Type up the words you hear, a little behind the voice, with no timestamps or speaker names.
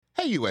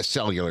Hey, U.S.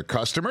 Cellular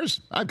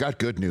customers, I've got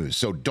good news,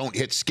 so don't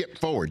hit skip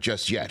forward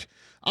just yet.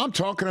 I'm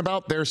talking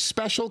about their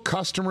special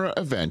customer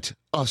event,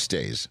 US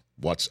Days.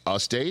 What's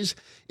US Days?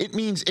 It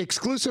means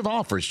exclusive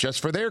offers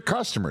just for their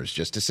customers,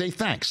 just to say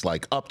thanks,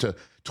 like up to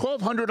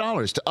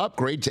 $1,200 to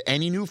upgrade to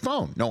any new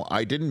phone. No,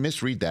 I didn't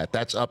misread that.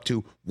 That's up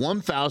to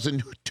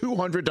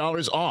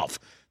 $1,200 off.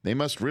 They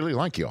must really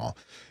like you all.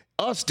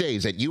 US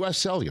Days at U.S.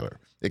 Cellular.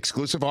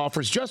 Exclusive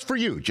offers just for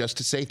you, just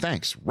to say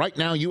thanks. Right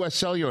now, U.S.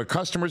 Cellular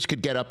customers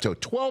could get up to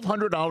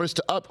 $1,200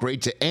 to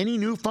upgrade to any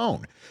new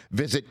phone.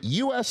 Visit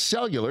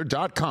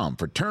uscellular.com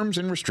for terms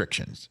and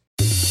restrictions.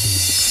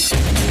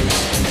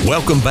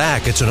 Welcome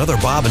back. It's another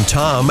Bob and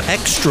Tom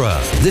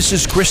Extra. This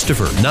is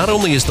Christopher. Not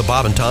only is the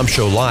Bob and Tom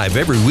Show live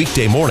every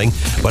weekday morning,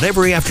 but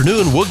every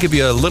afternoon we'll give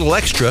you a little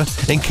extra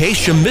in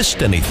case you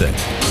missed anything.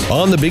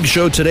 On the big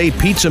show today,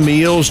 pizza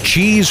meals,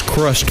 cheese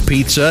crust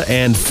pizza,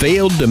 and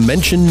failed to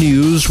mention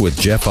news with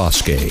Jeff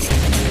Oskey.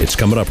 It's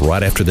coming up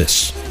right after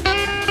this.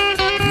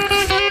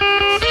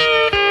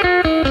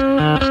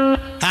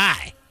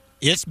 Hi,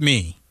 it's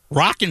me,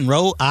 rock and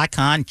roll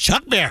icon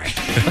Chuck Berry.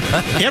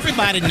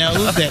 Everybody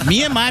knows that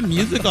me and my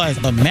music are as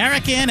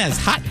American as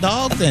hot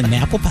dogs and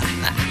apple pie.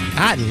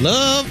 I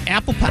love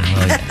apple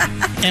pie.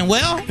 And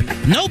well,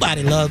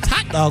 nobody loves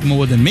hot dog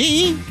more than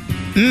me.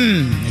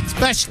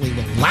 Especially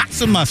with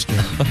lots of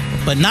mustard.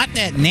 But not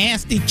that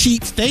nasty,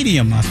 cheap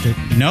stadium mustard.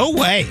 No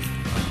way.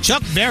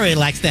 Chuck Berry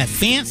likes that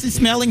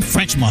fancy-smelling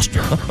French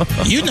mustard.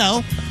 You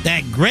know,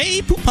 that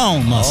Grey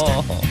Poupon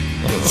mustard.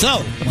 So,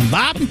 when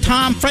Bob and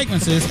Tom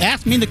Fragrances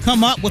asked me to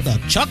come up with a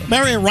Chuck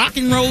Berry rock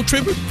and roll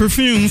tribute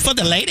perfume for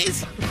the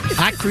ladies,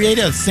 I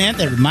created a scent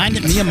that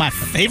reminded me of my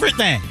favorite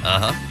thing.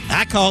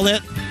 I call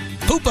it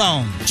Poop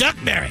On Chuck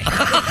Berry.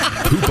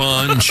 Poop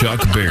On Chuck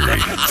Berry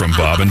from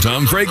Bob and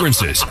Tom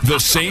Fragrances, the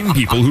same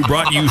people who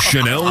brought you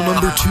Chanel No.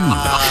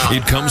 2.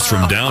 It comes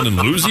from down in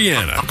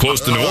Louisiana,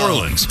 close to New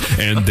Orleans,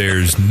 and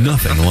there's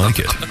nothing like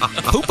it.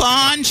 Poop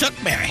On Chuck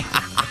Berry.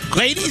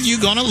 Ladies, you're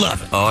gonna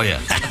love it. Oh,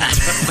 yeah.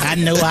 I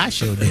know I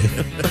sure do.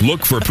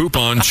 Look for Poop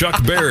On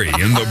Chuck Berry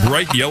in the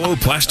bright yellow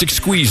plastic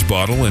squeeze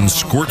bottle and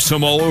squirt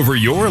some all over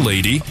your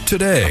lady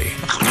today.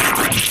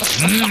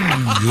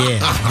 Yeah,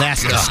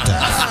 that's the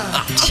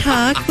stuff.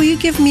 Chuck, will you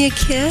give me a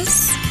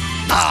kiss?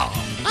 Oh,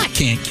 I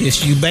can't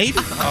kiss you, baby.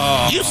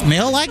 You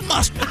smell like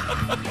mustard.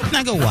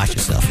 Now go wash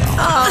yourself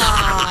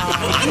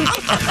off.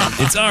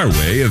 It's our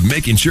way of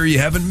making sure you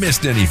haven't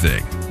missed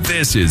anything.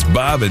 This is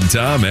Bob and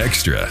Tom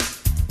Extra.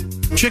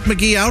 Chick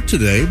McGee out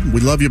today.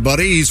 We love you,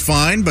 buddy. He's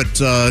fine, but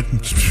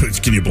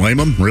can you blame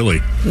him? Really?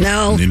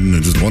 No.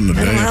 Just one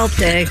Mental today. health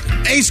day.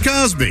 Ace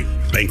Cosby.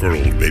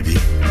 Bankrolled, baby.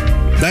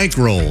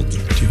 Bankrolled.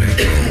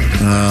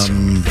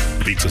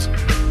 Pizzas.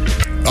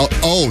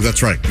 Oh,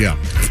 that's right. Yeah.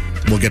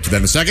 We'll get to that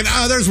in a second.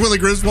 There's Willie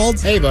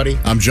Griswold. Hey, buddy.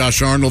 I'm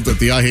Josh Arnold at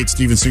the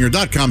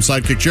IHateStevensinger.com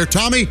sidekick chair.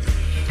 Tommy,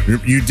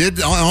 you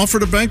did offer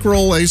to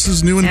bankroll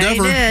Ace's new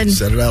endeavor. I did.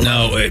 Said it out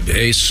loud. Now,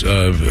 Ace,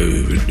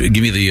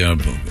 give me the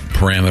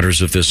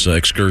parameters of this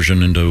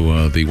excursion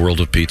into the world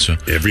of pizza.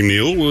 Every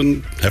meal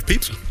will have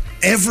pizza.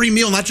 Every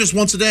meal, not just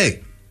once a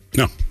day.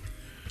 No.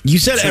 You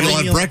said So every we'll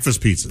have meal.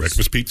 breakfast pizzas.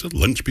 Breakfast pizza,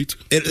 lunch pizza.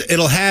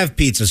 It'll have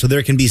pizza, so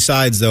there can be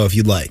sides, though, if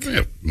you'd like.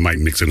 Yeah, might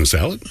mix in a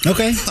salad.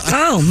 Okay.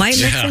 Oh, might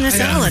mix in a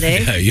salad,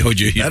 eh?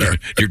 Yeah,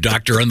 your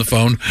doctor on the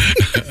phone.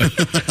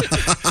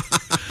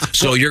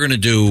 So you're going to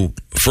do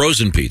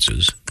frozen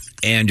pizzas,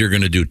 and you're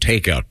going to do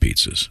takeout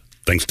pizzas.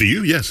 Thanks to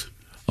you, yes.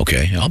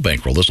 Okay, I'll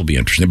bankroll. This will be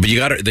interesting. But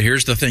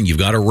here's the thing. You've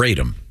got to rate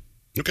them.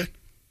 Okay.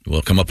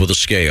 We'll come up with a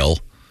scale,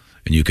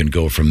 and you can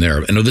go from there.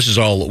 And this is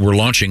all we're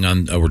launching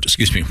on.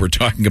 We're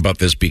talking about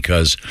this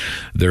because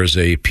there's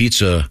a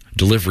pizza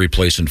delivery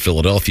place in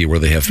Philadelphia where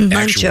they have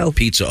actual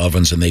pizza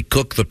ovens, and they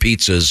cook the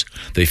pizzas.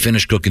 They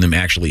finish cooking them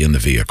actually in the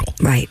vehicle.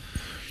 Right.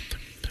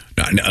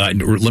 Now,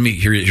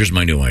 here's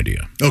my new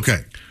idea.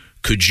 Okay.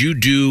 Could you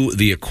do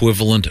the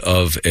equivalent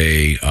of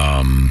a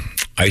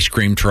ice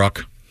cream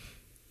truck?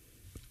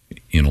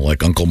 You know,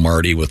 like Uncle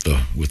Marty with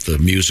the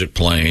music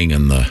playing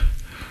and the.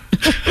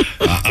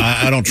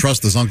 I don't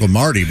trust this Uncle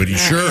Marty, but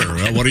sure.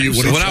 What are you?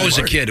 When I was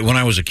a kid, it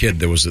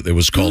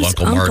was called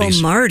Uncle Marty's.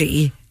 Uncle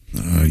Marty.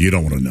 You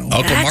don't want to know.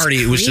 Uncle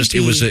Marty. It was just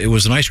it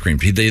was an ice cream.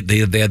 They had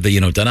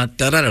the da da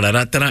da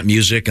da da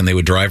music, and they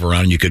would drive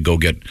around, and you could go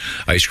get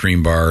ice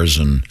cream bars,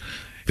 and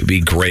it'd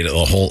be great. A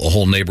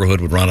whole neighborhood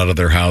would run out of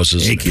their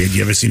houses. Hey, kid,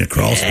 you ever seen a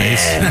crawl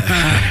space?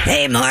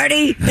 Hey,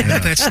 Marty.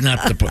 That's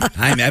not the point.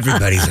 I'm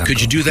everybody's uncle.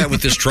 Could you do that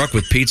with this truck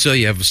with pizza?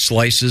 You have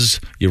slices.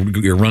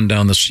 You run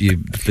down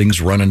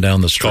things running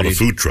down the street. Called a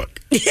food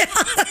truck.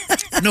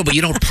 No, but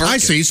you don't park. I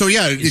see. So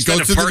yeah, it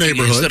goes to the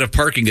neighborhood. Instead of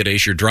parking at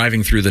Ace, you're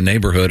driving through the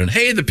neighborhood, and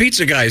hey, the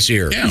pizza guy's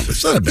here. Yeah,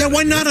 it's not a bad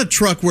why idea. not a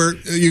truck where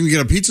you can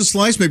get a pizza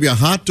slice, maybe a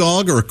hot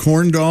dog or a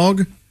corn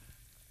dog,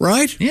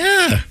 right?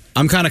 Yeah.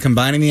 I'm kind of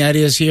combining the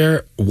ideas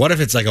here. What if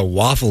it's like a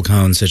waffle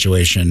cone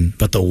situation,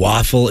 but the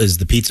waffle is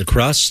the pizza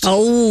crust?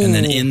 Oh. And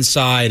then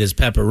inside is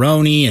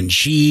pepperoni and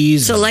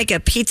cheese. So like a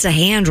pizza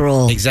hand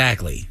roll.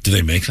 Exactly. Do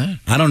they make that?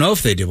 I don't know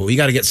if they do, but we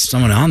got to get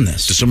someone on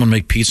this. Does someone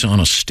make pizza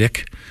on a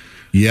stick?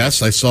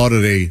 Yes, I saw it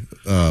at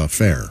a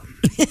fair.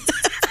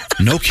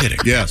 No kidding.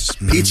 Yes.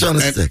 Pizza on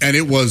a stick. And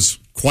it was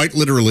quite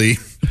literally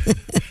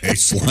a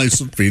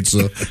slice of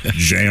pizza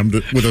jammed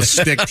with a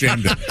stick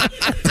jammed in.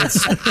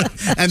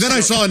 And then I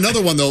saw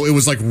another one, though. It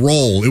was like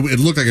roll. It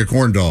looked like a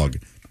corn dog.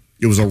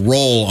 It was a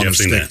roll on a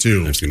stick,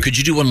 too. Could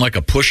you do one like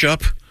a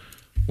push-up?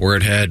 Where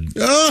it had,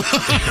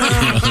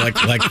 like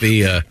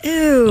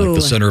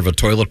the center of a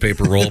toilet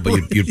paper roll,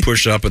 but you'd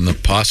push up and the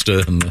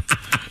pasta and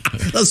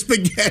the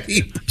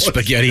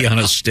spaghetti on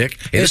a stick.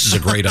 Hey, this is a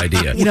great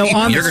idea.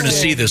 You're going to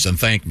see this and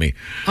thank me.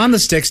 On the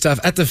stick stuff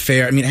at the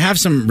fair, I mean, have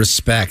some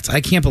respect.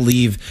 I can't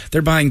believe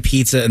they're buying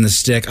pizza and the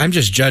stick. I'm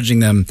just judging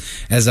them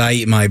as I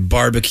eat my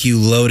barbecue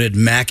loaded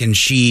mac and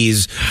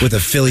cheese with a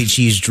Philly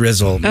cheese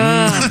drizzle.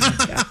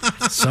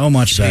 So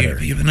much better.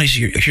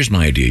 Here's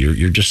my idea.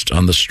 You're just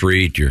on the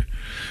street.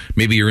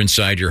 Maybe you're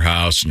inside your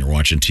house and you're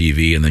watching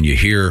TV, and then you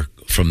hear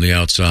from the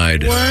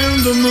outside,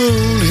 when the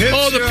moon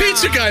hits the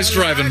pizza guy's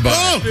driving by.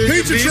 Oh,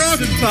 pizza truck!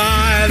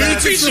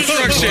 Pizza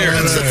truck's here.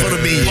 That's the fun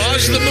of being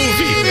Pause the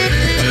movie.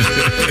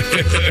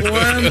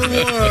 When the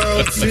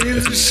world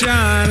seems to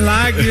shine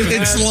like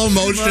in slow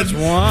motion,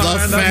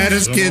 the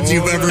fattest kids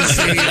you've ever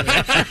seen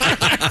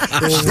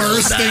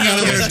bursting out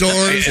of their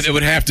doors. It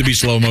would have to be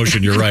slow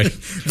motion. You're right.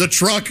 The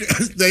truck,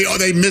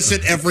 they miss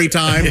it every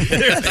time.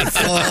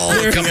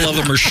 A couple of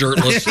them are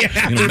shirtless.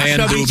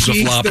 Man boobs are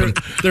flopping.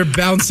 They're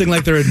bouncing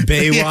like they're in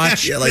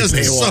Baywatch. Yeah, like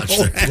Baywatch.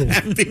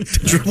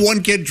 So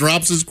one kid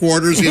drops his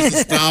quarters. He has to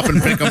stop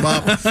and pick them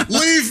up.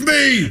 Leave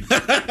me!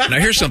 Now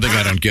here's something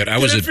I don't get. I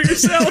was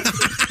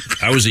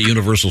at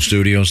Universal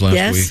Studios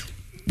last week,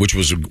 which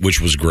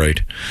was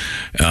great.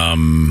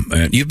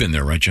 And you've been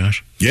there, right,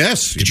 Josh?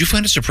 Yes. Did you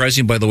find it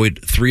surprising, by the way,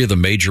 3 of the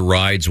major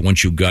rides,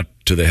 once you got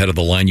to the head of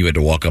the line, you had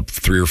to walk up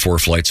 3 or 4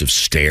 flights of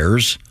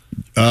stairs?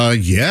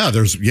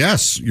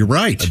 Yes, you're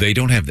right. They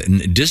don't have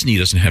Disney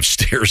doesn't have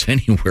stairs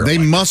anywhere. They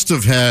must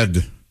have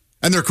had,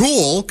 and they're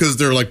cool because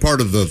they're like part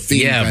of the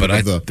theme. Yeah, but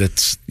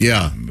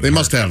they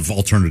must have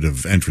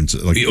alternative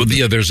entrances. Like,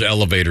 there's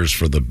elevators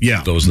for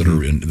those that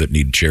are that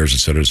need chairs, et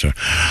cetera, et cetera.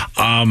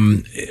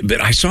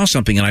 But I saw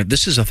something, and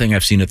this is a thing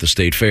I've seen at the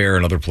State Fair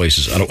and other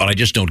places. I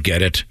just don't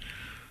get it.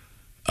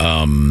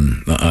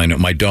 I know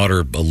my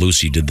daughter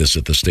Lucy did this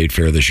at the State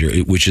Fair this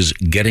year, which is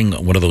getting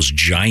one of those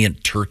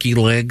giant turkey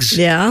legs.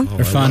 Yeah,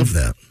 they're fun. I love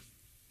that.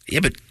 Yeah,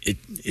 but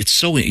it's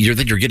so you're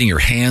getting your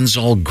hands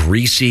all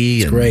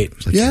greasy. And,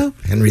 great. Like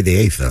Henry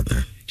VIII out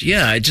there.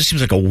 Yeah, it just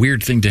seems like a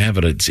weird thing to have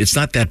it's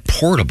not that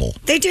portable.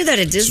 They do that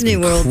at Disney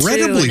World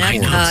incredibly too.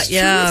 portable.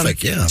 Yeah,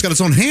 Terrific, yeah. It's got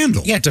its own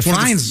handle. Yeah, it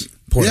defines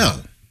portable. Yeah.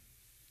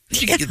 Then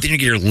you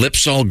get your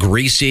lips all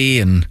greasy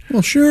and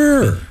well,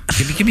 sure.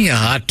 Give me a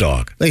hot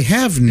dog. They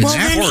have well,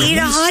 then eat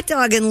a hot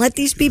dog and let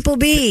these people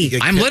be.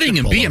 I'm letting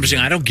him be. I'm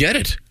saying I don't get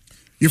it.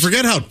 You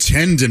forget how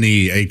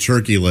tendony a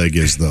turkey leg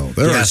is, though.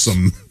 There are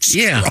some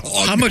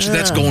how much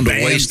that's going to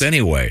waste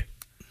anyway.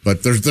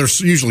 But they're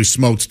usually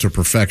smoked to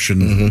perfection.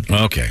 Mm-hmm.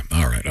 Okay,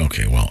 all right,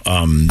 okay. Well,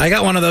 I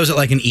got one of those at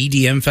like an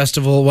EDM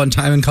festival one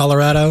time in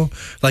Colorado.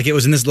 Like it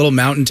was in this little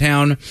mountain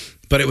town.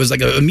 But it was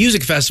like a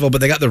music festival,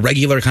 but they got the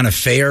regular kind of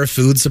fair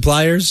food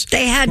suppliers.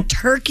 They had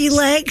turkey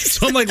legs.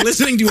 So I'm like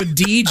listening to a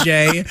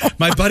DJ.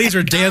 My buddies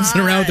are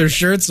dancing around with their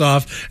shirts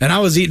off, and I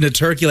was eating a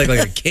turkey leg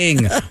like a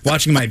king,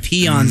 watching my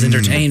peons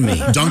entertain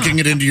me. Dunking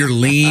it into your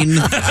lean.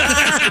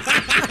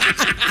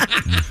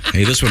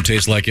 Hey, this one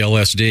tastes like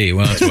LSD.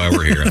 Well, that's why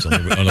we're here. It's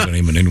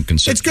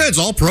It's good. It's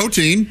all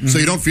protein, so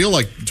you don't feel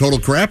like total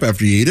crap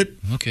after you eat it.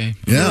 Okay.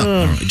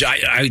 Yeah.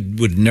 I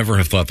would never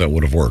have thought that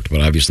would have worked, but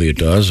obviously it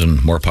does,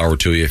 and more power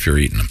to you if you're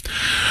eating them.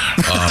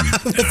 Well,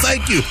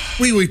 thank you.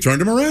 We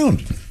turned them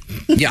around.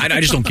 Yeah,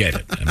 I just don't get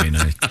it. I mean,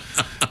 a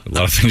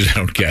lot of things I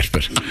don't get,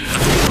 but...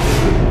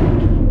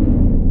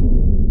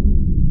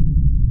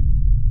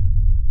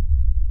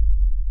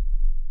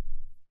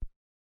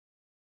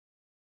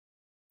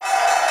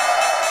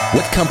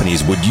 What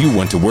companies would you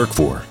want to work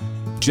for?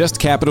 Just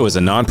Capital is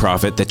a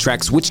nonprofit that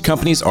tracks which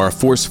companies are a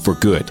force for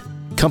good.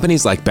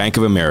 Companies like Bank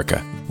of America,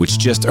 which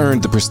just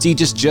earned the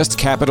prestigious Just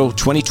Capital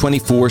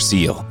 2024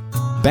 seal.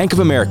 Bank of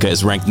America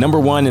is ranked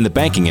 #1 in the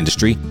banking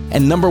industry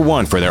and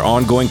 #1 for their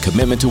ongoing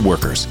commitment to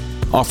workers,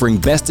 offering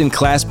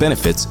best-in-class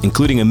benefits,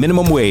 including a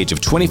minimum wage of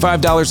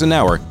 $25 an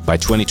hour by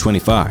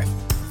 2025.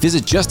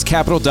 Visit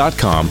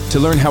justcapital.com to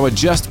learn how a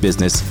just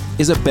business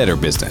is a better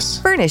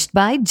business. Furnished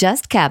by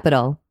Just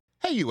Capital.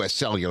 Hey, U.S.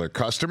 Cellular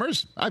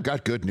customers, I've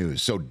got good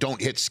news, so don't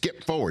hit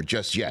skip forward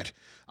just yet.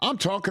 I'm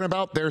talking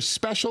about their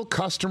special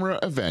customer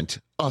event,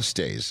 US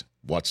Days.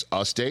 What's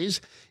US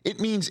Days? It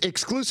means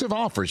exclusive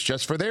offers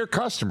just for their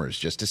customers,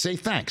 just to say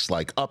thanks,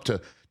 like up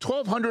to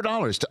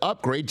 $1,200 to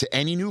upgrade to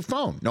any new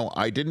phone. No,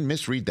 I didn't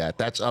misread that.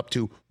 That's up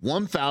to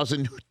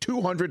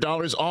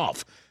 $1,200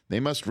 off.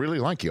 They must really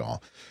like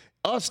y'all.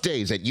 US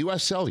Days at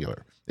U.S.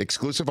 Cellular.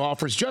 Exclusive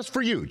offers just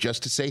for you,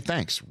 just to say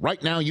thanks.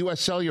 Right now, U.S.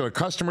 Cellular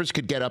customers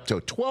could get up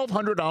to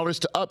 $1,200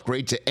 to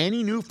upgrade to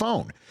any new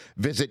phone.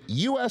 Visit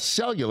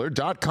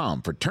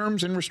uscellular.com for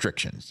terms and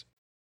restrictions.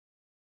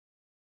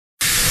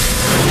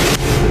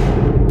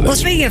 Well,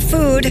 speaking of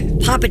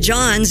food, Papa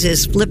John's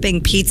is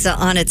flipping pizza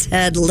on its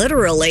head,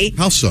 literally.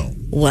 How so?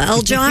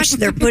 Well, Josh,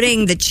 they're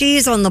putting the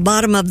cheese on the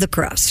bottom of the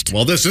crust.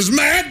 Well, this is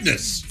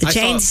madness. The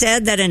chain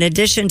said that in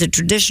addition to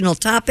traditional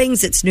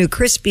toppings, its new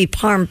crispy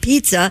Parm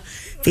pizza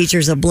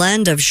features a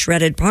blend of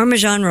shredded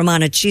Parmesan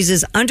Romano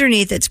cheeses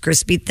underneath its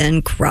crispy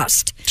thin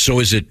crust. So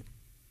is it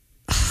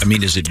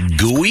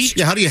gooey?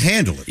 Yeah, how do you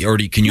handle it? Or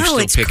can you No, still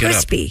it's pick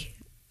crispy.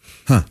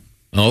 Huh.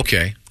 Oh,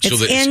 okay.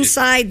 It's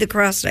inside the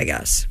crust, I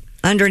guess.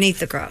 Underneath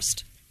the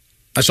crust.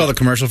 I saw the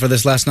commercial for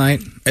this last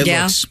night. It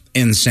looks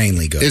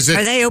insanely good.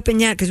 Are they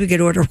open yet? Because we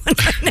could order one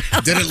right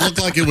now. Did it look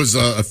like it was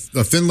a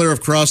thin layer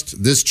of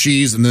crust, this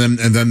cheese, and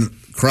then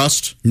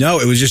crust? No,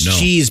 it was just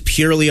cheese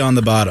purely on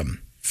the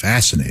bottom.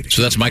 Fascinating.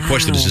 So that's my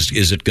question: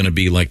 is it going to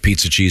be like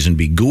pizza cheese and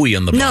be gooey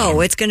on the bottom? No,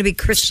 it's going to be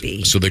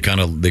crispy. So they kind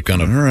of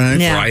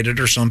fried it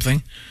or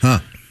something? Huh?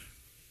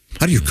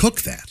 How do you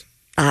cook that?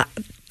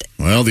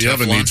 Well, the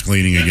oven needs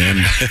cleaning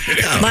again.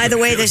 By the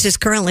way, this is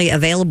currently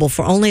available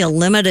for only a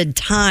limited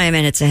time,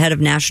 and it's ahead of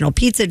National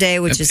Pizza Day,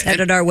 which is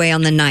headed our way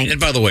on the 9th. And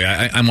by the way,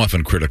 I'm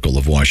often critical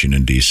of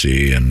Washington,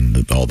 D.C.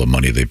 and all the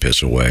money they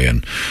piss away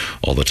and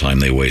all the time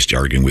they waste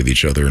arguing with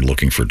each other and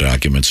looking for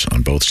documents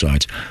on both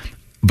sides.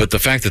 But the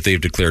fact that they've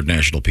declared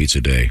National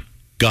Pizza Day,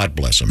 God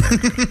bless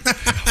America.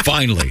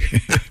 Finally,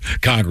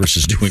 Congress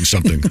is doing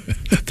something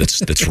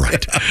that's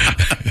right.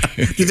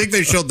 Do you think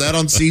they showed that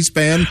on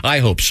C-SPAN? I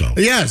hope so.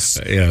 Yes.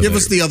 Give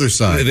us the other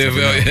side.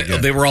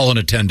 They were all in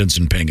attendance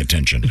and paying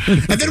attention.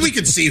 And then we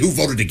could see who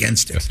voted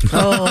against it.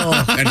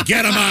 Oh. And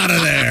get them out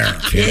of there.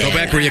 Yeah. Go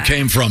back where you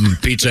came from,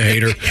 pizza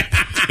hater.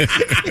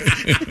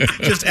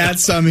 Just add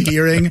some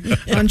hearing.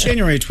 On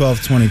January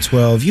 12th,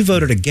 2012, you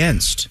voted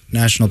against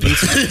National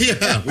Pizza Day.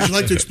 Yeah. Would you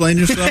like to explain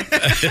yourself?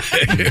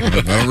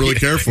 I don't really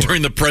care for it.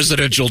 During the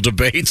presidential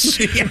debates.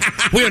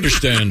 We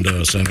understand,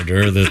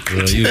 Senator,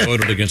 that you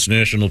voted against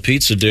National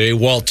Pizza Day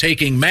while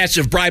taking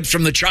massive bribes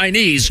from the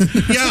Chinese.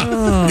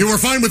 Yeah. You were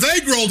fine with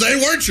egg roll day,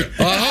 weren't you?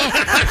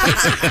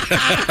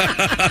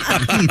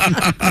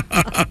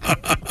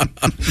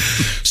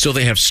 So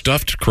they have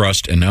stuffed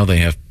crust, and now they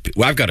have...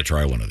 Well, I've got to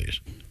try one of these.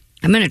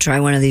 I'm going to try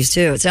one of these,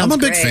 too. It sounds I'm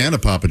a big great. fan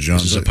of Papa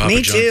John's. This is a Papa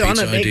Me John too. I'm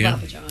pizza a big idea?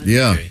 Papa John.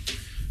 Yeah. Okay.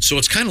 So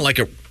it's kind of like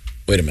a...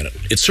 Wait a minute.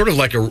 It's sort of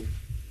like a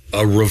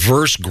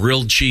reverse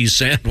grilled cheese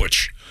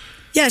sandwich.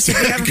 Yes.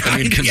 If you ever, I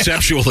mean,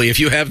 conceptually, if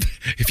you have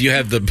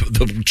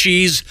the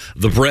cheese,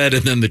 the bread,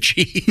 and then the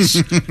cheese,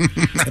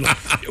 it'd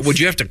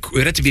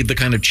have to be the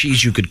kind of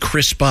cheese you could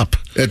crisp up.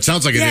 It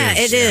sounds like it is. Yeah,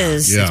 it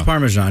is. Yeah. It's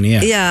Parmesan,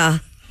 yeah. Yeah.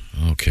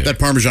 Okay. That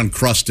Parmesan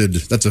crusted,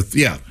 that's a,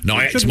 yeah. No,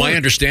 it's my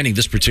understanding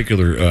this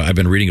particular, I've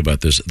been reading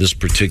about this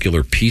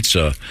particular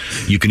pizza,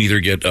 you can either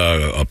get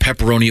a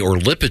pepperoni or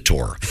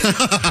Lipitor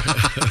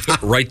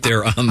right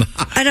there on the...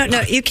 I don't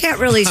know. You can't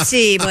really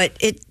see, but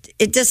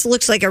it just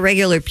looks like a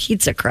regular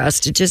pizza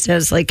crust. It just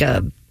has like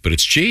a... But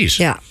it's cheese.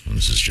 Yeah.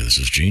 This is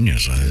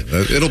genius.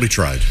 It'll be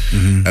tried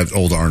at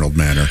Old Arnold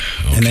Manor.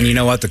 Okay. And then you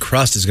know what? The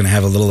crust is going to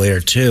have a little layer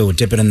too.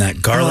 Dip it in that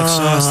garlic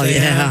sauce. They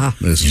have.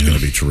 This is going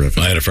to be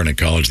terrific. I had a friend in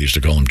college that used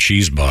to call him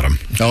Cheese Bottom.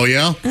 Oh,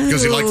 yeah?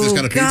 Because he liked this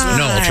kind of pizza? God.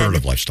 No,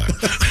 alternative lifestyle.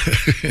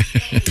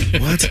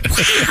 What?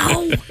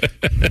 Wow.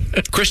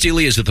 Christy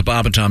Lee is at the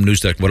Bob and Tom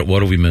News Deck. What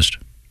have we missed?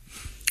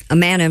 A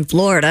man in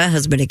Florida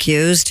has been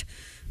accused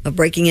of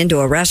breaking into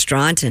a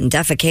restaurant and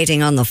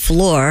defecating on the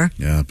floor.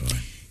 Yeah, boy.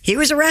 He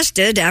was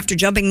arrested after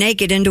jumping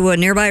naked into a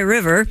nearby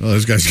river. Oh,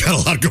 this guy's got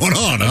a lot going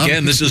on, huh?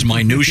 Again, this is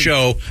my new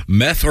show,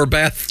 Meth or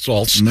Bath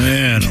Salts.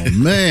 Man, oh,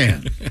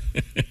 man.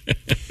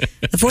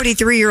 The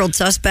 43-year-old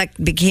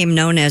suspect became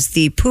known as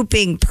the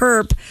Pooping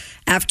Perp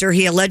after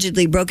he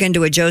allegedly broke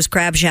into a Joe's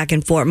Crab Shack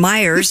in Fort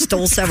Myers,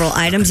 stole several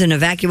items, and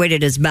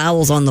evacuated his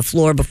bowels on the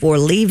floor before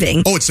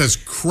leaving. Oh, it says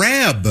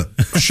Crab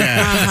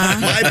Shack.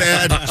 My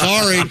bad.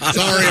 Sorry,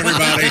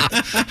 everybody.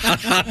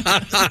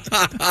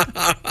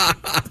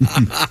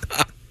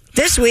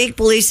 This week,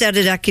 police said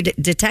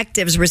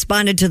detectives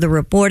responded to the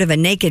report of a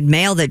naked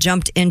male that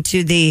jumped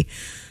into the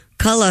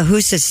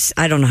Kalahusas,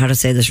 I don't know how to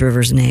say this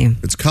river's name.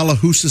 It's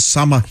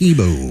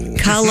Kalahusasamahibo.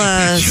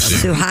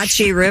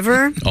 Kalasuhatchee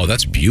River? Oh,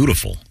 that's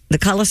beautiful. The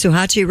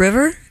Kalasuhatchee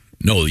River?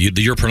 No,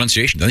 your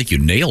pronunciation. I think you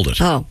nailed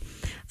it. Oh.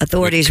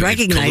 Authorities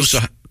recognized...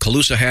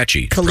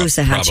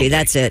 Caloosahatchee.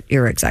 That's it.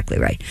 You're exactly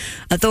right.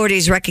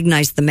 Authorities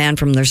recognized the man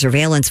from the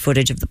surveillance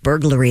footage of the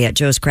burglary at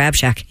Joe's Crab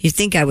Shack. You'd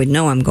think I would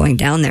know. I'm going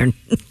down there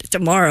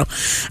tomorrow.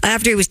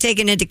 After he was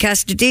taken into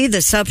custody,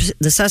 the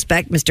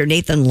suspect, Mr.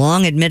 Nathan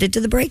Long, admitted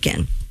to the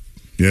break-in.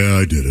 Yeah,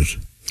 I did it.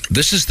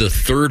 This is the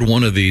third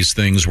one of these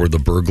things where the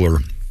burglar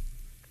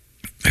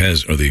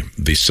has, or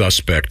the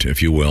suspect,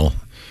 if you will.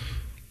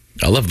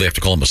 I love they have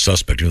to call him a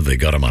suspect, even though they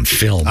got him on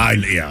film.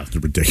 Yeah,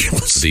 they're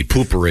ridiculous. The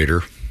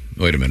pooperator.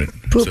 Wait a minute.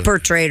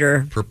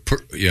 Perpetrator.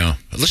 Yeah,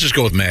 let's just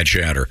go with Mad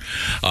Shatter.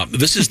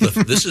 This is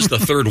the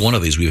third one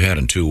of these we've had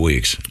in 2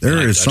 weeks. There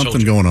is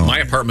something going on. My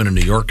apartment in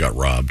New York got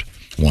robbed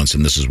once,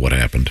 and this is what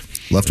happened.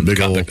 Left a big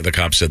hole. The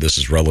cop said this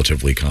is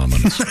relatively common.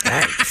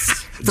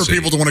 For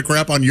people to want to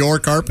crap on your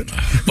carpet?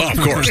 Well, of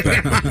course. Why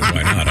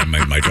not?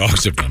 My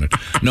dogs have done it.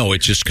 No,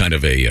 it's just kind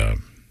of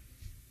an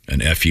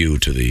FU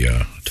to the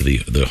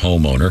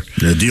homeowner.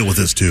 Yeah, deal with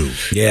this too.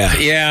 Yeah.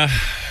 Yeah.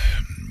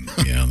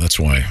 That's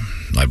why.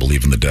 I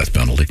believe in the death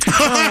penalty.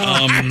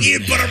 You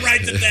put him right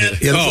to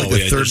death. Yeah, that's like the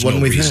third there's one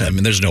no we've reason. had. I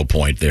mean, there's no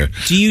point there.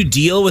 Do you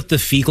deal with the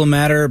fecal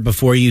matter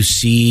before you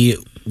see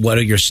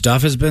what your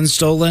stuff has been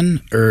stolen,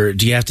 or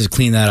do you have to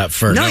clean that up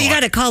first? No, you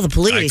got to call the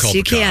police. called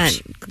You the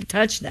cops. can't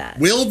touch that.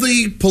 Will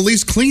the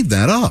police clean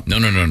that up? No.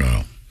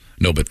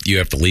 No, but you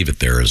have to leave it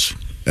there as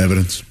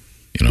Evidence.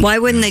 you know. Why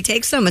wouldn't they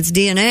take some? It's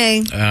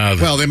DNA.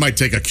 Well, they might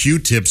take a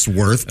Q-tip's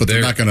worth, but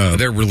they're not going to.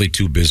 They're really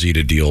too busy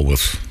to deal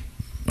with.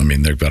 I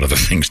mean, they've got other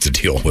things to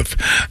deal with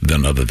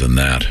other than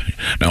that.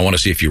 Now, I want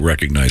to see if you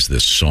recognize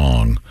this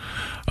song.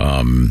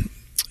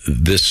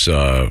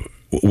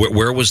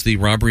 Where was the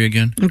robbery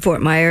again? In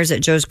Fort Myers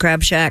at Joe's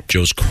Crab Shack.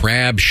 Joe's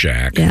Crab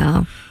Shack.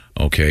 Yeah.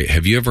 Okay.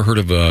 Have you ever heard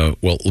of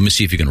well, let me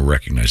see if you can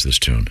recognize this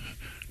tune.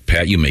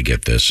 Pat, you may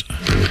get this.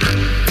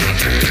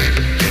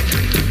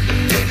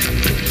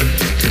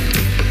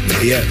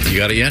 Yeah. You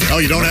got it yet? Oh,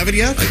 you don't have it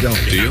yet? I don't.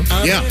 Do you?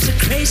 Yeah. There's a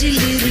crazy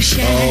little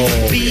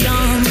shack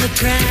beyond the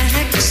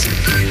tracks,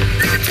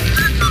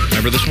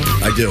 Remember this one?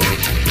 I do.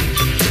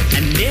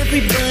 and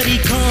everybody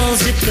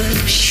calls it the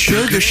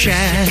Sugar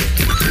Shack.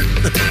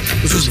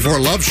 This was before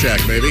Love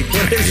Shack, baby.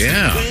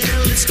 Yeah.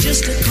 Well, it's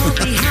just a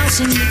coffee house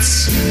and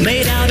it's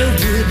made out of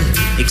wood.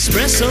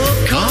 Espresso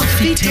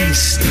coffee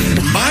taste.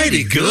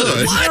 Mighty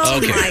good. Oh,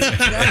 Okay. my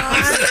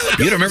God.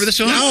 You don't remember this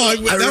song? No,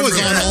 that was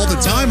on all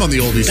the time on the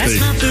oldies That's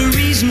station. not the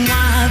reason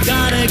why I've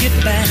gotta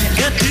get back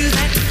up to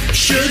that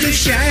Sugar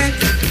Shack.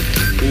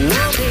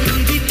 Whoa,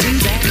 baby, to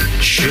that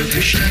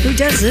Sugar Shack. Who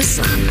does this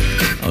song?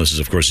 Oh, this is,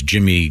 of course,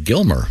 Jimmy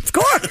Gilmer Of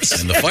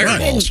course. and the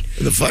Fireballs.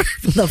 The fire.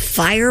 The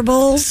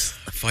Fireballs?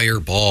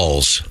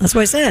 Fireballs. That's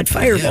what I said.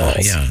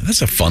 Fireballs. Yeah,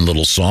 that's a fun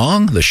little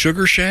song. The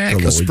Sugar Shack.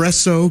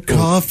 Espresso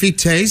coffee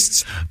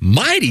tastes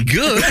Mighty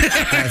good.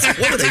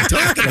 What are they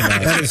talking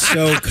about? That is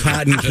so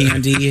cotton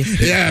candy.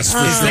 Yes.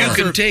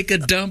 You can take a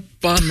dump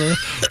on the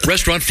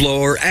restaurant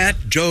floor at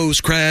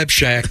Joe's Crab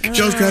Shack.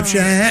 Joe's Crab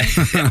Shack.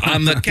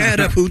 On the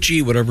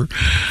Catapucci, whatever.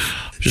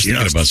 Just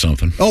thinking about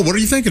something. Oh, what are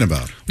you thinking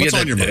about? What's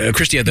on your mind?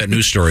 Christy had that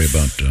news story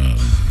about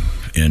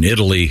in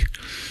Italy.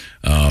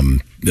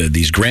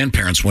 These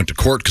grandparents went to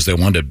court because they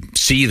wanted to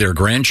see their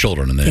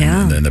grandchildren, and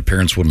then the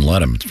parents wouldn't let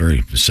them. It's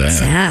very sad.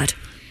 Sad.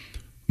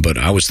 But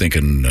I was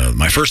thinking,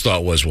 my first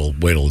thought was, well,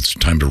 wait till it's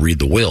time to read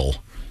the will.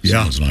 Yeah.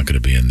 Someone's not going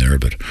to be in there.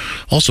 But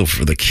also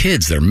for the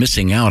kids, they're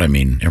missing out. I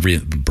mean, every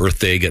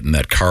birthday getting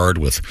that card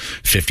with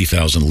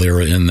 50,000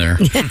 lira in there.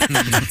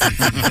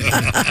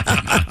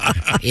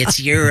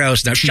 It's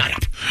euros. Now shut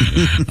up.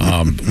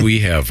 We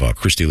have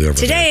Christy Lee over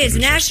there. Today is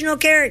National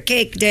Carrot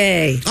Cake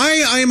Day.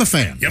 I am a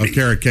fan of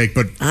carrot cake,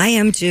 but I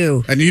am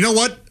too. and you know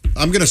what?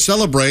 I'm going to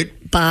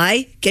celebrate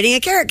By getting a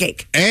carrot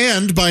cake.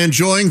 and by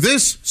enjoying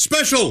this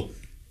special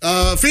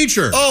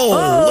feature.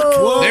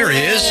 There he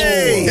is.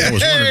 I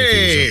was wondering if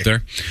he was up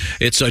there.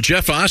 It's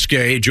Jeff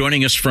Oskey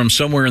joining us from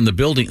somewhere in the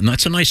building. And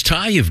that's a nice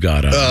tie you've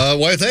got on.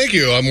 Why, thank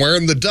you. I'm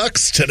wearing the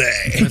ducks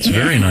today. That's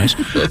very nice.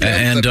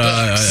 And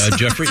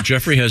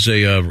Jeffrey has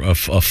a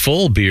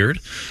full beard.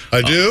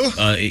 I do?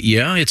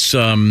 Yeah, it's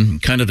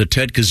kind of the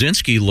Ted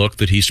Kaczynski look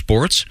that he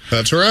sports.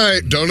 That's right.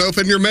 Don't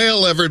open your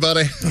mail,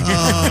 everybody.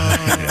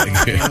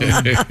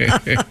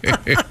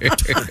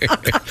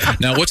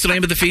 Now, what's the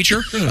name of the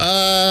feature?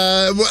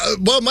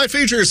 Well, my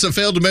feature is the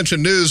Failed to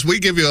Mention News. We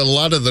give you a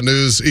lot of the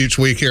news each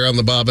week here on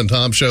the Bob and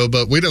Tom Show,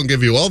 but we don't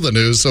give you all the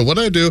news. So what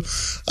I do,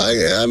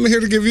 I'm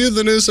here to give you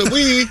the news that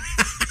we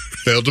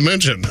failed to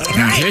mention.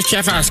 Here's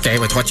Jeff Oskey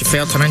with what you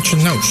failed to mention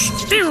news.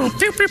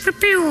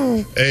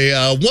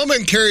 A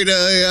woman carried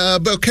a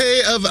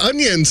bouquet of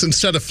onions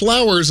instead of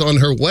flowers on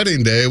her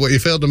wedding day. What you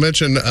failed to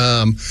mention,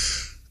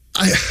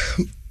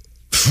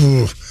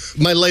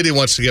 my lady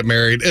wants to get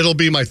married. It'll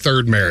be my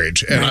third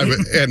marriage,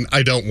 and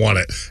I don't want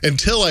it.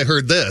 Until I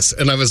heard this,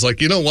 and I was like,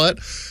 you know what?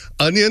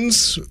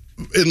 Onions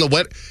in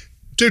the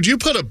dude, you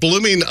put a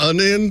blooming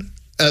onion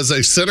as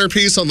a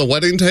centerpiece on the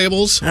wedding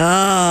tables?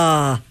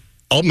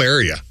 I'll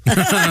marry you. All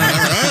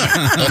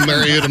right. I'll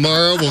marry you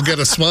tomorrow. We'll get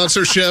a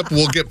sponsorship.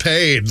 We'll get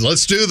paid.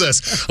 Let's do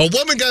this. A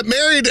woman got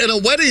married in a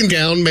wedding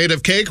gown made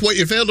of cake. What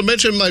you failed to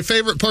mention, my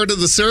favorite part of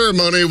the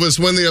ceremony was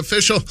when the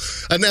official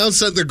announced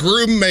that the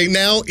groom may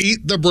now eat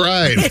the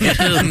bride.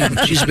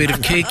 She's made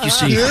of cake, you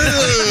see.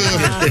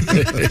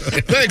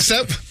 Thanks.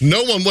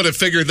 No one would have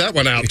figured that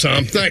one out,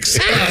 Tom. Thanks.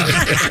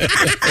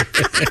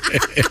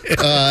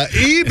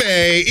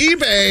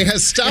 eBay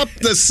has stopped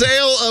the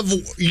sale of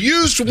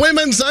used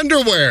women's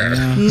underwear.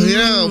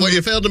 Yeah, what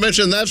you failed to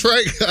mention, that's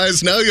right,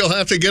 guys. Now you'll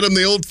have to get them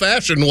the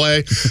old-fashioned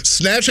way,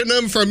 snatching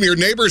them from your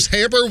neighbor's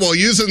hamper while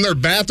using their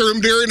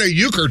bathroom during a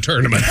euchre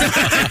tournament.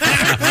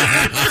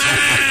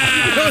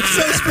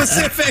 so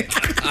specific.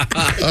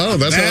 Oh,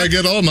 that's how I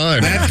get all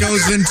mine. That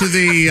goes into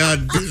the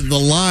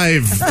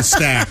live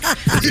stack.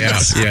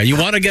 Yeah. You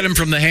want to get them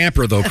from the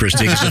hamper, though,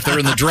 Christy, because if they're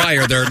in the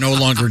dryer, they're no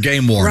longer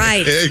game worn.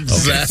 Right.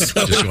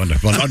 Exactly. Okay. Just want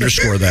to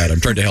underscore that. I'm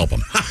trying to help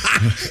them.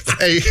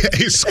 A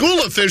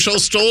school official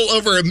stole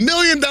over $1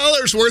 million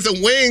worth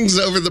of wings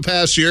over the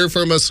past year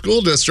from a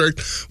school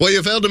district. Well,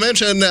 you failed to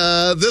mention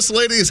this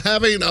lady's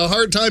having a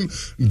hard time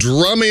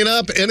drumming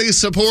up any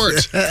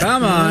support.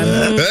 Come on.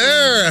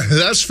 There.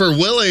 That's for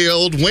Willie,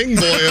 old wing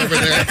boy over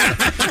there.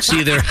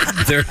 See, they're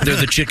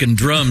the chicken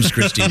drums,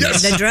 Christy.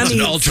 Yes. The drummies. It's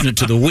an alternate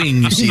to the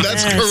wing, you see.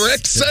 That's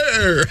correct,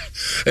 sir.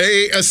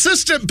 A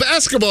assistant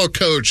basketball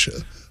coach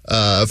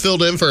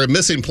filled in for a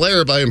missing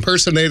player by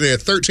impersonating a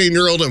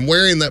 13-year-old and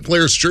wearing that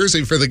player's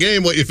jersey for the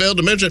game. What you failed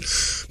to mention,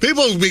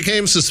 people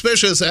became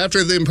suspicious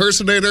after the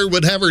impersonator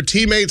would have her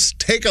teammates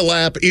take a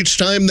lap each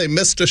time they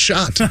missed a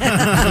shot. Take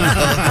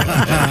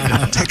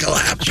a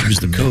lap. She was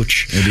the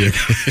coach.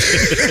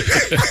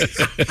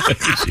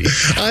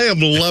 I am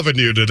loving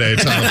you today,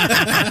 Tom.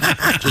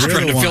 Just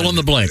trying to fill in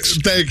the blanks.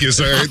 Thank you,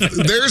 sir.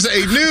 There's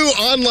a new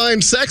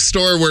online sex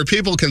store where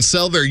people can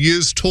sell their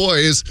used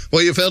toys.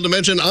 Well, you failed to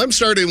mention, I'm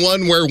starting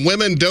one where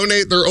women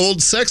donate their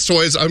old sex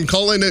toys. I'm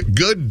calling it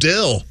Good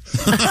Dill.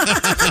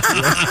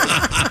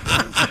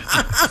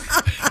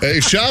 A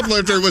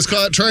shoplifter was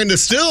caught trying to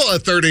steal a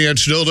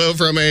 30-inch dildo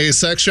from a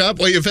sex shop.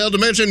 Well, you failed to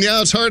mention,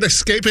 it's hard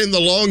escaping the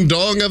long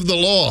dong of the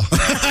law.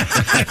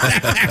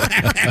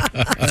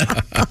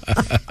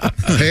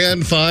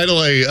 And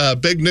finally,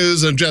 big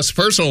news in just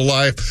personal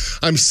life.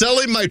 I'm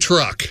selling my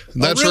truck.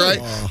 That's really?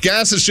 right.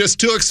 Gas is just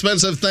too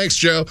expensive. Thanks,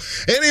 Joe.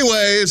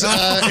 Anyways,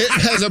 it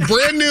has a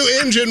brand new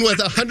engine with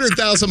a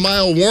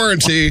 100,000-mile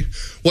warranty.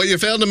 What you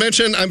failed to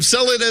mention, I'm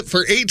selling it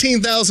for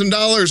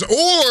 $18,000,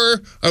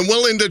 or I'm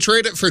willing to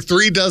trade it for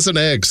 3 dozen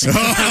eggs. And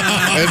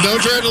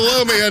don't try to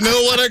low me. I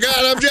know what I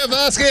got. I'm Jeff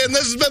Oskey, and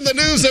this has been the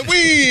news that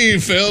we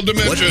failed to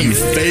mention. What you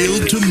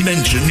failed to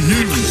mention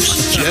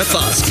news. Jeff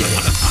Oskey.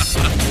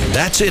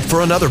 That's it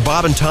for another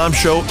Bob and Tom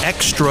Show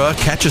Extra.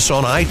 Catch us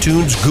on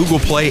iTunes, Google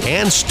Play,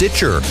 and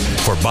Stitcher.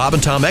 For Bob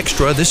and Tom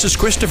Extra, this is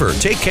Christopher.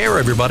 Take care,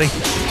 everybody.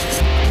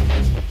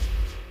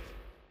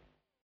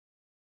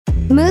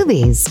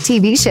 Movies,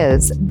 TV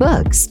shows,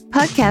 books,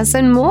 podcasts,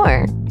 and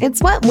more.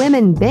 It's What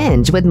Women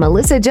Binge with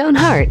Melissa Joan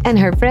Hart and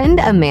her friend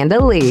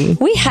Amanda Lee.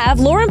 We have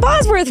Lauren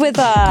Bosworth with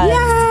us.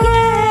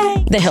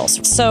 Yay! The Hills.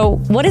 So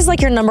what is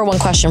like your number one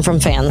question from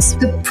fans?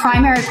 The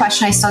primary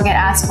question I still get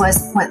asked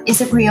was, "What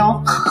is it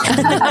real?"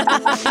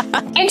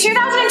 In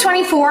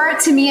 2024,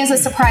 to me, is a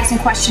surprising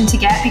question to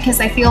get because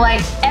I feel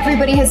like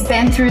everybody has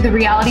been through the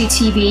reality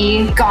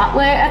TV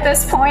gauntlet at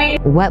this point.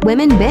 What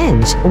Women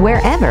Binge,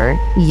 wherever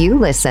you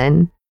listen.